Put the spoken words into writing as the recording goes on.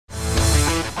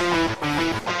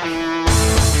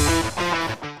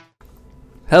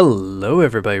Hello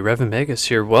everybody, Revan Magus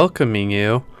here, welcoming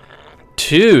you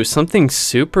to something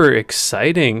super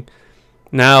exciting.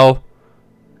 Now,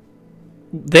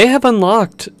 they have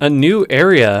unlocked a new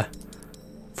area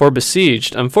for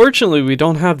Besieged. Unfortunately, we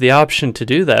don't have the option to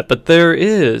do that, but there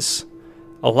is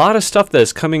a lot of stuff that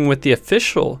is coming with the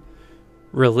official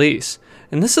release.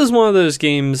 And this is one of those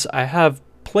games I have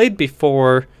played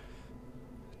before,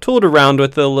 tooled around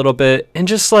with it a little bit, and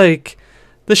just like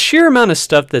the sheer amount of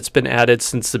stuff that's been added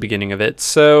since the beginning of it.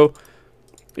 So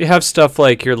you have stuff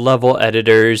like your level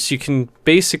editors. You can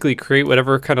basically create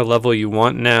whatever kind of level you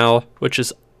want now, which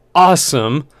is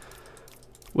awesome.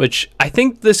 Which I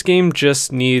think this game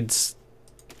just needs,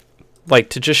 like,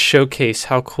 to just showcase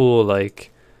how cool,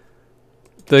 like,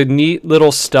 the neat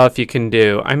little stuff you can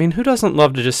do. I mean, who doesn't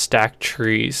love to just stack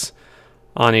trees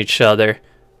on each other?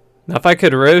 Now, if I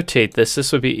could rotate this,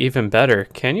 this would be even better.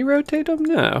 Can you rotate them?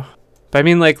 No. But I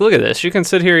mean, like, look at this. You can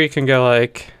sit here, you can go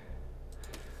like,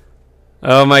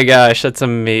 oh my gosh, that's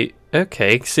amazing.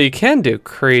 Okay, so you can do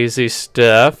crazy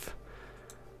stuff.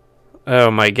 Oh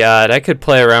my god, I could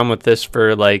play around with this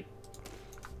for like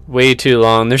way too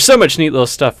long. There's so much neat little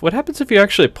stuff. What happens if you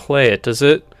actually play it? Does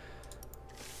it?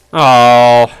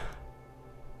 Oh,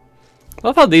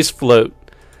 love how these float.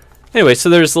 Anyway, so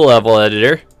there's the level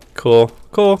editor. Cool.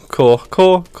 Cool.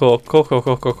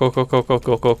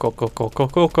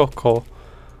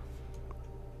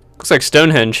 Looks like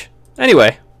Stonehenge.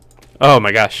 Anyway. Oh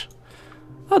my gosh.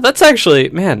 Oh, that's actually,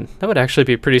 man, that would actually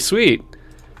be pretty sweet.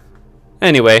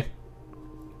 Anyway.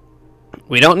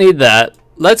 We don't need that.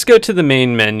 Let's go to the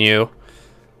main menu.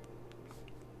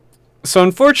 So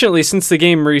unfortunately, since the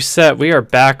game reset, we are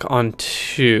back on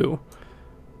 2.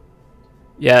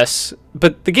 Yes,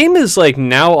 but the game is like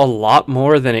now a lot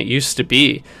more than it used to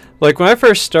be. Like when I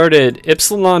first started,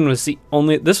 Ypsilon was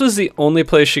this was the only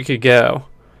place you could go.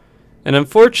 And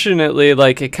unfortunately,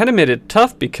 like, it kind of made it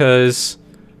tough because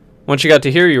once you got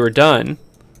to here, you were done.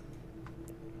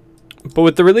 But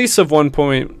with the release of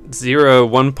 1.0,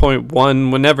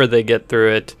 1.1, whenever they get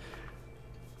through it,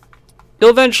 you'll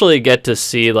eventually get to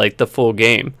see like the full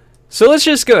game. So let's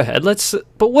just go ahead.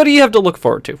 But what do you have to look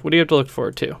forward to? What do you have to look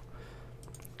forward to?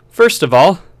 First of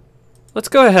all, let's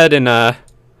go ahead and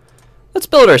let's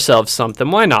build ourselves something.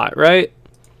 Why not, right?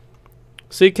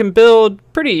 So you can build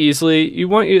pretty easily. You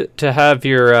want you to have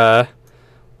your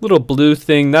little blue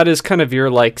thing. That is kind of your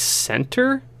like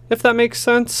center, if that makes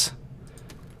sense.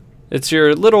 It's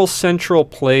your little central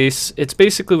place. It's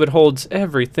basically what holds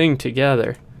everything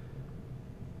together.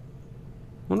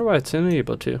 Wonder why it's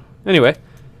unable to. Anyway,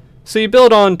 so you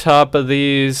build on top of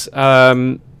these.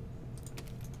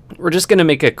 We're just gonna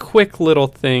make a quick little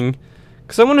thing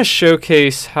because I want to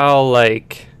showcase how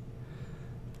like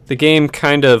the game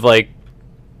kind of like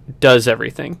does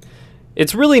everything.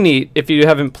 It's really neat if you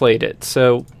haven't played it.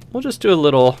 So we'll just do a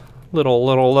little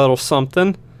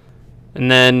something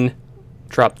and then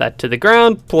drop that to the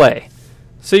ground, play.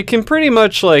 So you can pretty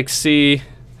much like see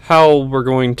how we're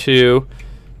going to,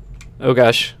 oh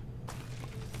gosh,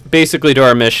 basically do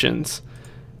our missions.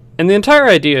 And the entire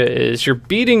idea is you're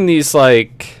beating these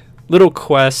like little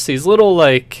quests, these little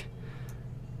like,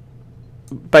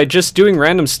 by just doing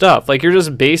random stuff. Like you're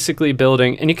just basically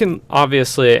building, and you can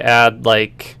obviously add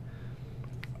like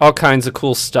all kinds of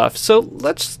cool stuff. So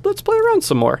let's play around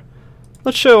some more.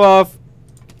 Let's show off,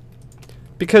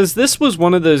 because this was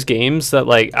one of those games that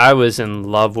like I was in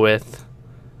love with.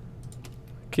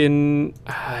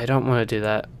 I don't want to do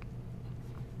that.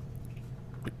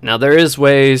 Now there is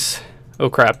ways. Oh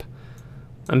crap.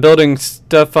 I'm building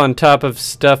stuff on top of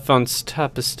stuff on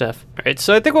top of stuff. Alright,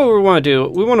 so I think what we want to do,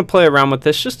 we want to play around with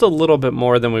this just a little bit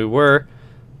more than we were.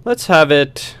 Let's have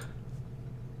it.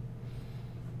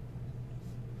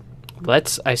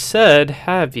 I said,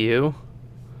 have you.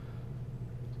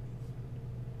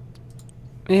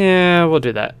 Yeah, we'll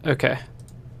do that. Okay.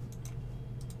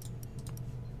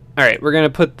 Alright, we're going to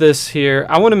put this here.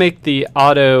 I want to make the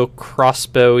auto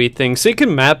crossbow-y thing, so you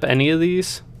can map any of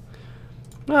these.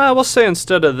 We'll say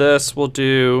instead of this, we'll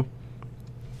do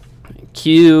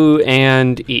Q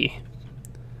and E.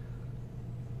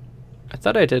 I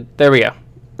thought I did. There we go.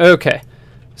 Okay.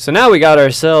 So now we got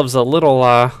ourselves a little,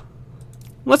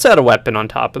 let's add a weapon on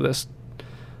top of this.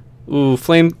 Ooh,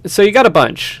 flame. So you got a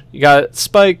bunch. You got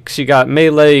spikes, you got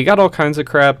melee, you got all kinds of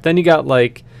crap. Then you got,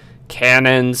 like,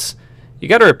 cannons. You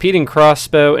got a repeating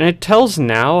crossbow, and it tells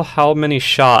now how many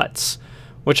shots,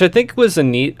 which I think was a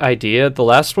neat idea. The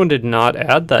last one did not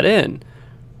add that in.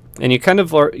 And you kind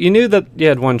of, you knew that you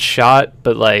had one shot,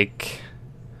 but like,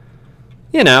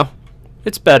 you know,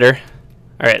 it's better.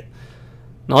 Alright,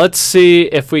 now let's see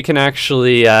if we can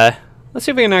actually,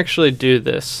 do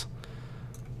this.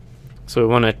 So we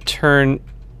want to turn.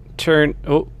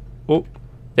 Oh,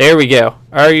 there we go.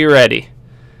 Are you ready?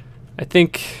 I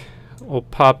think we'll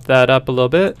pop that up a little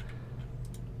bit.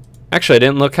 Actually, I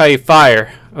didn't look how you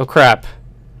fire. Oh crap.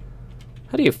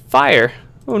 How do you fire?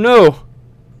 Oh no.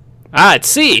 Ah, it's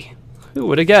C. Who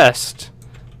would have guessed?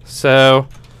 So,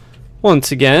 once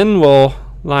again, we'll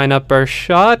line up our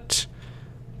shot,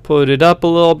 put it up a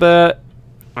little bit,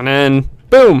 and then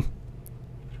boom.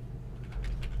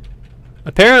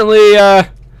 Apparently,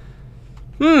 I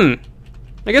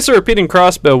guess a repeating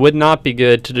crossbow would not be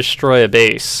good to destroy a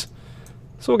base.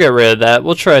 So we'll get rid of that.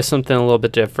 We'll try something a little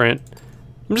bit different.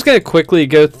 I'm just going to quickly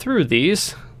go through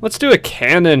these. Let's do a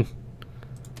cannon.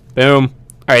 Boom.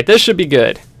 Alright, this should be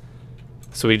good.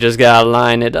 So we just got to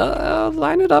line it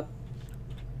up.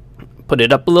 Put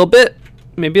it up a little bit.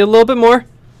 Maybe a little bit more.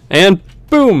 And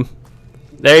boom.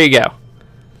 There you go.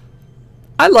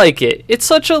 I like it. It's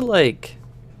such a, like,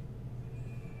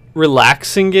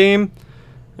 relaxing game.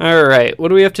 Alright, what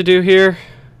do we have to do here?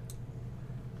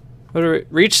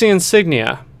 Reach the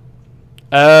insignia.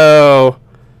 Oh.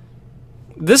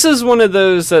 This is one of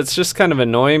those that's just kind of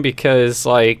annoying because,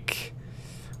 like,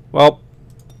 well,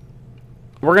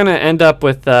 we're going to end up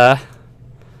with a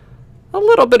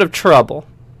little bit of trouble.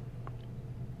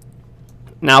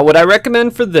 Now, what I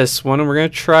recommend for this one, and we're going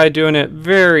to try doing it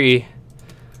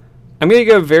I'm going to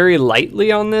go very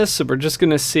lightly on this, so we're just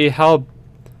going to see how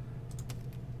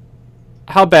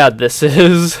bad this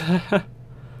is.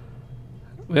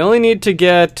 We only need to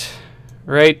get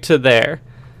right to there.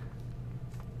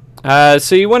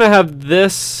 So you want to have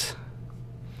this.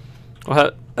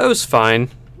 Well, O's fine.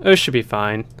 O should be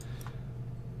fine.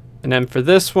 And then for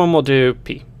this one, we'll do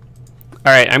P.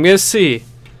 Alright, I'm going to see.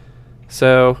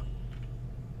 So,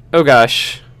 oh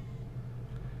gosh.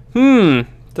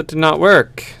 That did not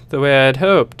work the way I had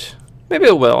hoped. Maybe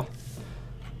it will.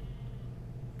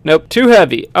 Nope, too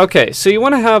heavy. Okay, so you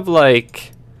want to have,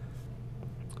 like,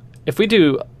 if we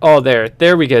do, oh,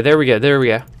 there we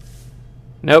go.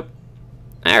 Nope.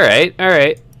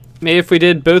 Alright. Maybe if we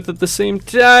did both at the same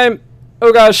time.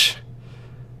 Oh gosh.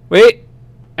 Wait.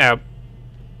 Oh.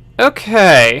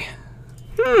 Okay.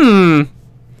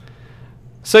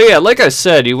 So yeah, like I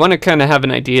said, you want to kind of have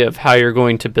an idea of how you're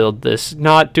going to build this,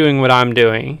 not doing what I'm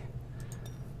doing.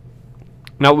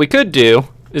 Now what we could do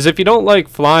is, if you don't like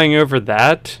flying over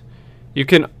that, you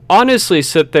can honestly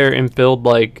sit there and build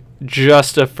like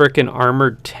just a frickin'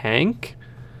 armored tank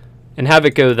and have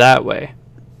it go that way.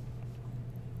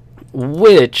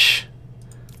 Which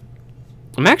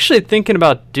I'm actually thinking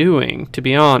about doing, to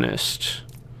be honest.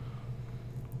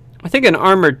 I think an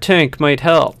armored tank might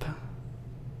help.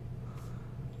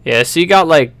 Yeah, so you got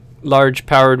like large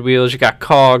powered wheels, you got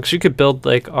cogs, you could build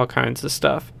like all kinds of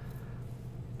stuff.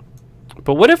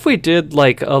 But what if we did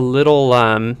like a little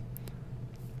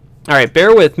alright,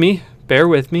 bear with me.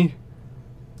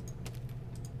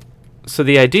 So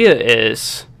the idea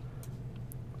is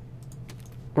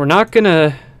we're not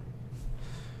gonna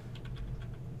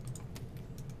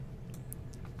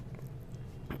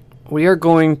we are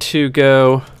going to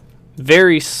go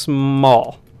very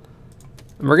small.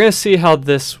 And we're going to see how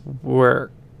this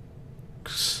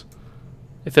works.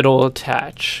 If it'll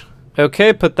attach.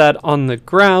 Okay, put that on the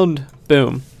ground.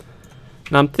 Boom.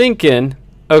 Now I'm thinking,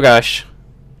 oh gosh.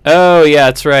 Oh yeah,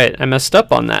 that's right. I messed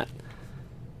up on that.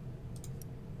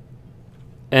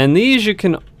 And these you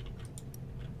can...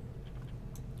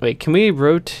 Wait, can we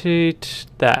rotate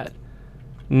that?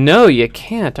 No, you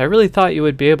can't. I really thought you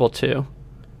would be able to.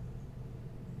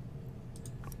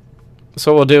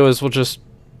 So what we'll do is we'll just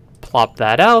plop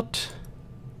that out.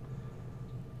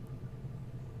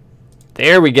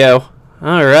 There we go.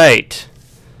 All right.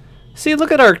 See,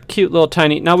 look at our cute little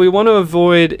tiny... Now we want to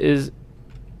avoid is...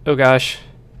 Oh gosh.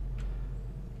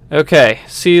 Okay,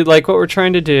 see, like what we're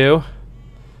trying to do...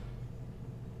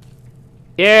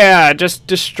 Yeah, just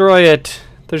destroy it.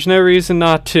 There's no reason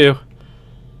not to.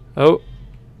 Oh.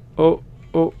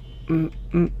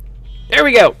 There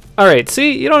we go. All right,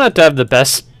 see, you don't have to have the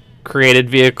best created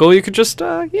vehicle. You could just,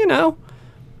 you know,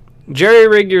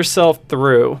 jerry-rig yourself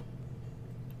through.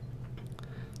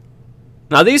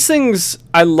 Now, these things,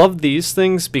 I love these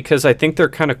things because I think they're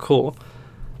kind of cool.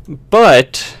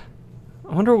 But,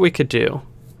 I wonder what we could do.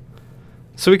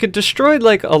 So we could destroy,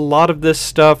 like, a lot of this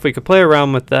stuff. We could play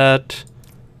around with that.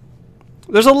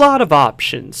 There's a lot of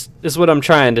options, is what I'm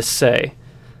trying to say.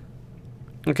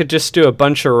 I could just do a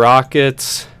bunch of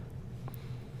rockets.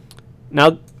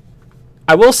 Now,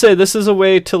 I will say this is a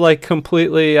way to, like,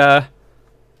 completely, we're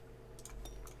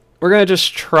going to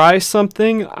just try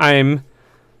something. I'm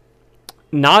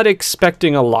not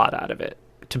expecting a lot out of it,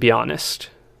 to be honest.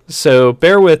 So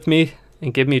bear with me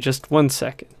and give me just 1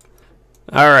 second.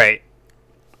 Alright.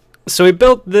 So we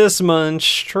built this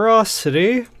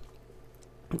monstrosity.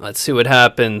 Let's see what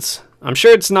happens. I'm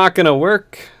sure it's not going to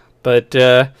work, but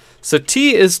so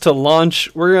T is to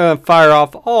launch. We're going to fire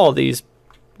off all these.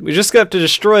 We just got to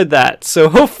destroy that. So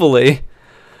hopefully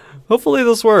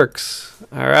this works.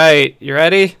 All right, you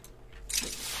ready?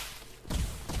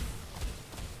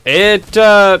 It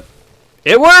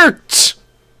worked.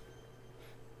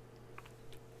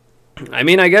 I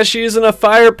mean, I guess you're using a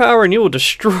firepower and you will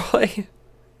destroy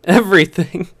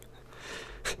everything.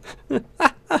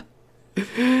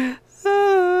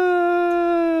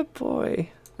 Boy.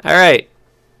 All right.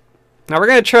 Now we're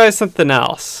gonna try something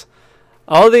else.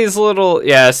 All these little,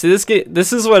 yeah. See,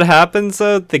 this is what happens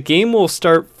though. The game will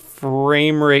start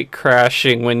frame rate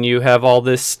crashing when you have all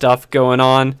this stuff going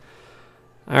on.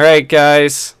 All right,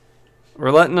 guys. We're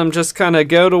letting them just kind of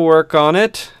go to work on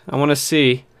it. I want to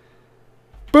see.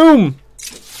 Boom.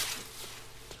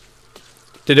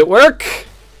 Did it work?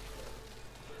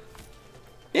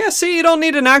 Yeah, see, you don't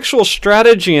need an actual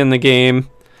strategy in the game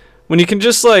when you can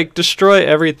just like destroy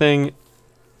everything.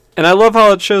 And I love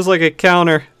how it shows like a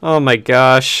counter. Oh my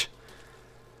gosh.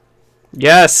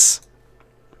 Yes.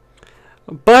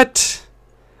 But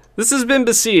this has been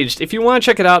Besieged. If you want to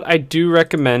check it out, I do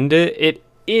recommend it. It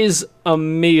is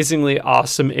amazingly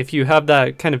awesome if you have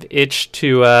that kind of itch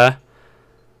to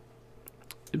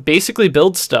basically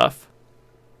build stuff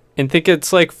and think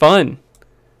it's like fun.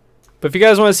 But if you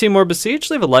guys want to see more Besiege,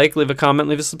 leave a like, leave a comment,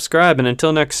 leave a subscribe, and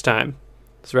until next time,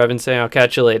 this is Revan saying I'll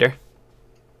catch you later.